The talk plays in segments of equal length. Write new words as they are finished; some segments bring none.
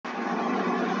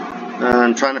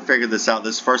I'm trying to figure this out.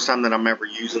 This is the first time that I'm ever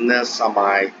using this on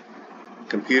my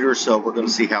computer, so we're going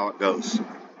to see how it goes.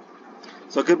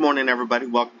 So good morning, everybody.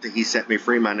 Welcome to He Set Me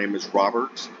Free. My name is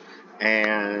Robert,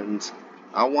 and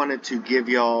I wanted to give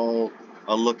y'all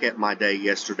a look at my day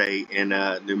yesterday in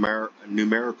a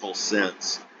numerical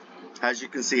sense. As you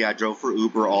can see, I drove for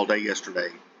Uber all day yesterday.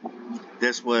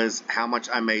 This was how much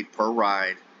I made per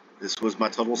ride. This was my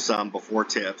total sum before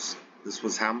tips. This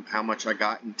was how much I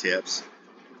got in tips.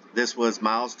 This was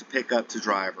miles to pick up to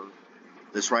driver.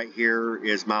 This right here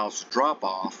is miles to drop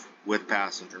off with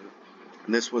passenger.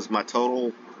 And this was my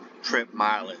total trip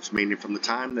mileage, meaning from the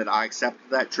time that I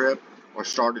accepted that trip or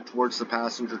started towards the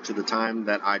passenger to the time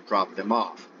that I dropped them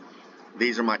off.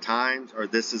 These are my times, or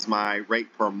this is my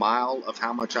rate per mile of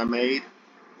how much I made.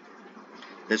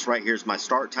 This right here is my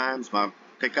start times, my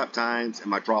pickup times, and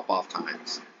my drop-off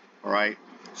times. All right.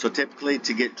 So typically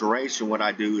to get duration, what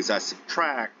I do is I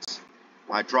subtract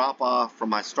my drop-off from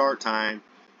my start time,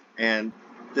 and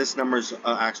this number's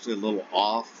actually a little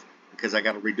off because I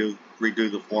got to redo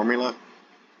the formula,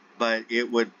 but it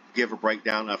would give a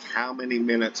breakdown of how many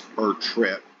minutes per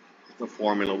trip if the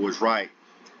formula was right.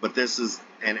 But this is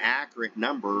an accurate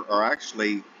number, or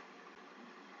actually,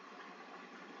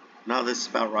 no, this is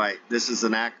about right. This is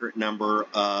an accurate number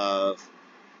of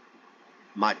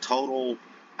my total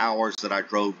hours that I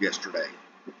drove yesterday,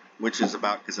 which is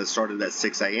about, because I started at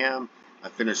 6 a.m., I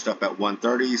finished up at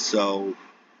 1:30, so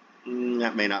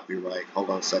that may not be right. Hold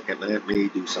on a second. Let me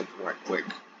do something right quick.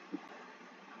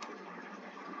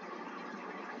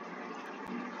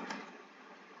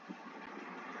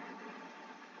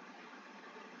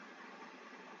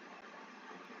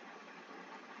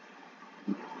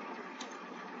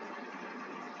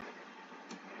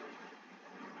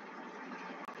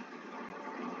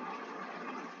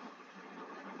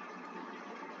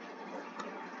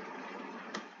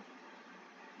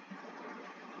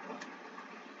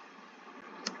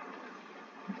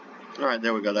 All right,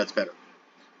 there we go. That's better.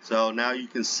 So now you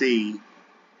can see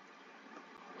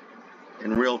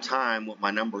in real time what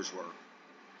my numbers were.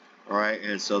 All right,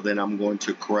 and so then I'm going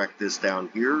to correct this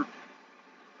down here.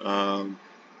 I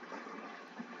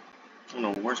don't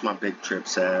know, where's my big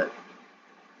trips at?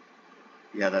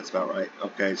 Yeah, that's about right.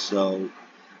 Okay, so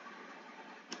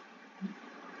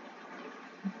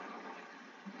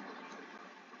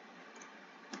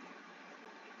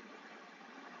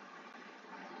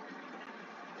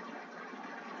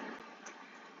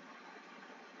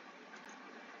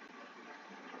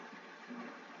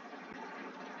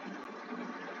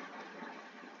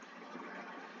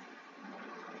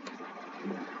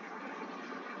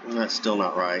that's still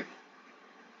not right.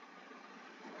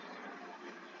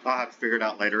 I'll have to figure it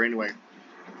out later anyway.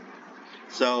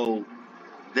 So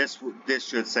this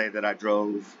should say that I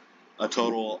drove a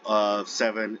total of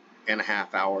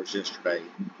 7.5 hours yesterday.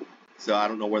 So I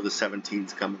don't know where the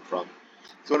 17's coming from.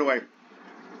 So anyway,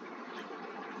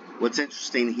 what's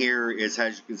interesting here is,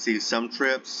 as you can see, some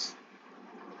trips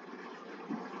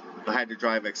I had to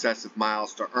drive excessive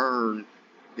miles to earn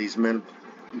these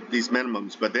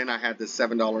minimums, but then I had this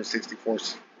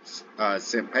 $7.64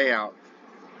 payout.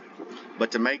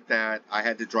 But to make that, I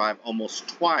had to drive almost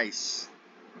twice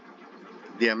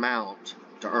the amount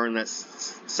to earn that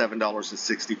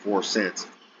 $7.64.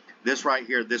 This right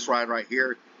here, this ride right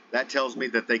here, that tells me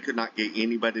that they could not get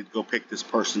anybody to go pick this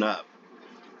person up.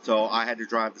 So I had to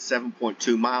drive the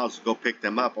 7.2 miles to go pick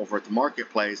them up over at the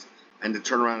marketplace, and to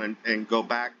turn around and go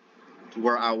back to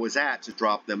where I was at to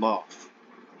drop them off.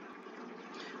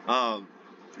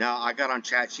 Now I got on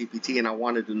ChatGPT and I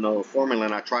wanted to know the formula,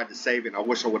 and I tried to save it, and I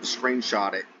wish I would have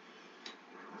screenshot it.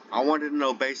 I wanted to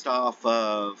know, based off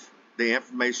of the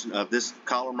information of this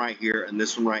column right here and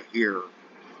this one right here,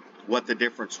 what the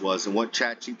difference was. And what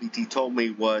ChatGPT told me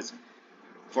was,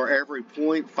 for every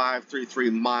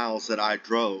 0.533 miles that I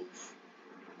drove,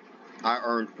 I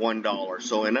earned $1.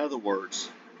 So in other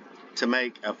words, to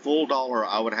make a full dollar,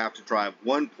 I would have to drive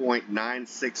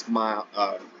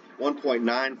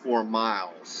 1.94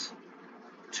 miles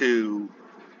to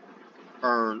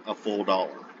earn a full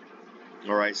dollar.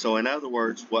 All right, so in other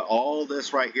words, what all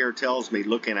this right here tells me,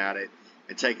 looking at it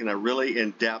and taking a really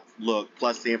in-depth look,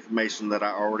 plus the information that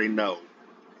I already know,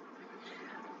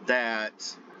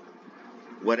 that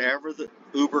whatever the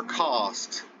Uber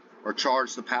cost or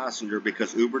charge the passenger,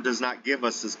 because Uber does not give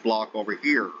us this block over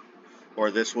here, or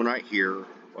this one right here,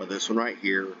 or this one right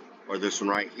here, or this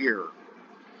one right here,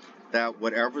 that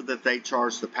whatever that they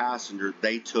charge the passenger,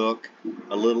 they took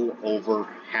a little over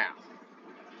half.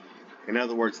 In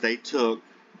other words, they took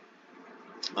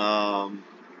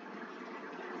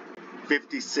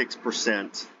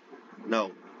 56%,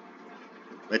 no,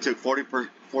 They took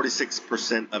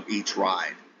 46% of each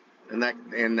ride, and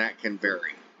that can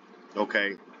vary.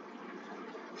 Okay,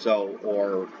 so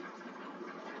or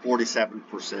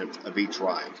 47% of each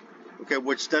ride. Okay,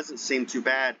 which doesn't seem too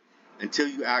bad until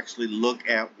you actually look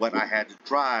at what I had to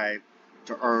drive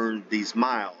to earn these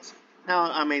miles.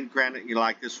 Now, I mean, granted, you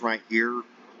like this right here,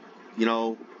 you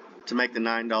know, to make the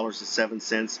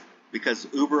 $9.07, because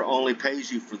Uber only pays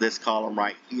you for this column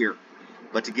right here.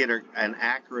 But to get an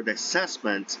accurate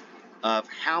assessment of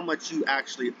how much you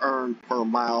actually earn per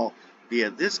mile via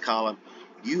this column,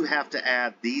 you have to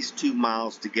add these 2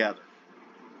 miles together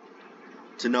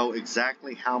to know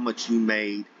exactly how much you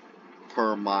made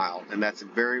per mile. And that's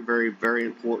very, very, very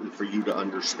important for you to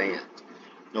understand.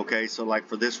 Okay, so like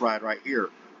for this ride right here,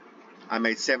 I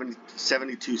made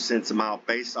 72 cents a mile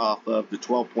based off of the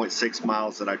 12.6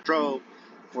 miles that I drove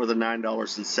for the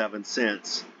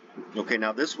 $9.07. Okay,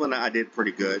 now this one I did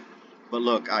pretty good. But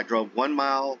look, I drove 1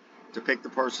 mile to pick the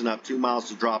person up, 2 miles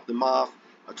to drop them off,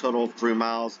 a total of 3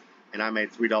 miles, and I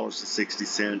made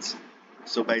 $3.60.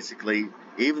 So basically,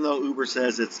 even though Uber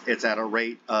says it's at a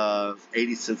rate of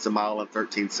 80 cents a mile and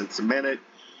 13 cents a minute,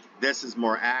 this is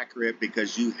more accurate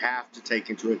because you have to take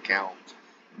into account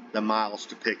the miles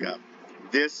to pick up.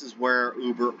 This is where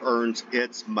Uber earns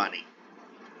its money,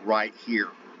 right here,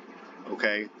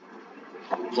 okay?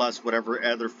 Plus whatever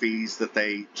other fees that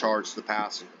they charge the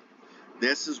passenger.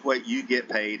 This is what you get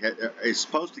paid, is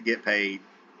supposed to get paid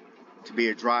to be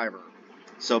a driver.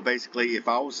 So basically, if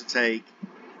I was to take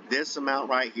this amount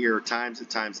right here times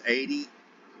 80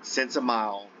 cents a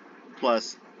mile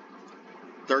plus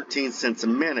 13 cents a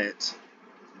minute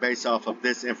based off of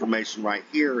this information right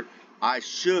here, I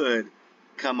should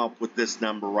come up with this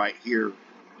number right here,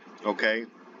 okay?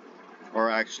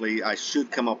 Or actually, I should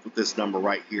come up with this number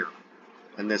right here,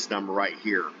 and this number right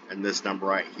here, and this number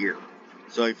right here.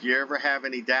 So if you ever have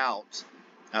any doubts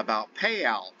about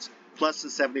payouts plus the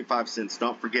 75 cents,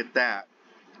 don't forget that.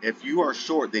 If you are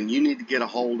short, then you need to get a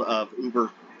hold of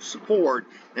Uber support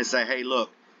and say, hey,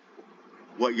 look,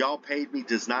 what y'all paid me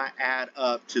does not add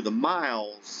up to the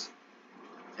miles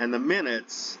and the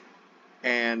minutes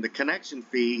and the connection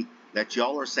fee that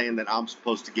y'all are saying that I'm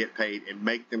supposed to get paid, and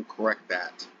make them correct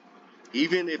that.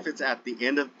 Even if it's at the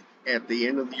end of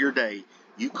your day,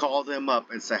 you call them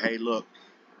up and say, hey, look,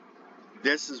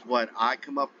 this is what I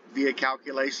come up via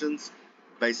calculations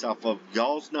based off of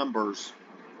y'all's numbers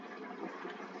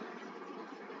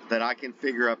that I can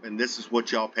figure up, and this is what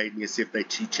y'all paid me, and see if they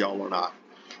cheat y'all or not.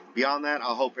 Beyond that,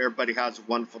 I hope everybody has a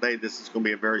wonderful day. This is going to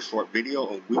be a very short video,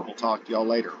 and we will talk to y'all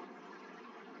later.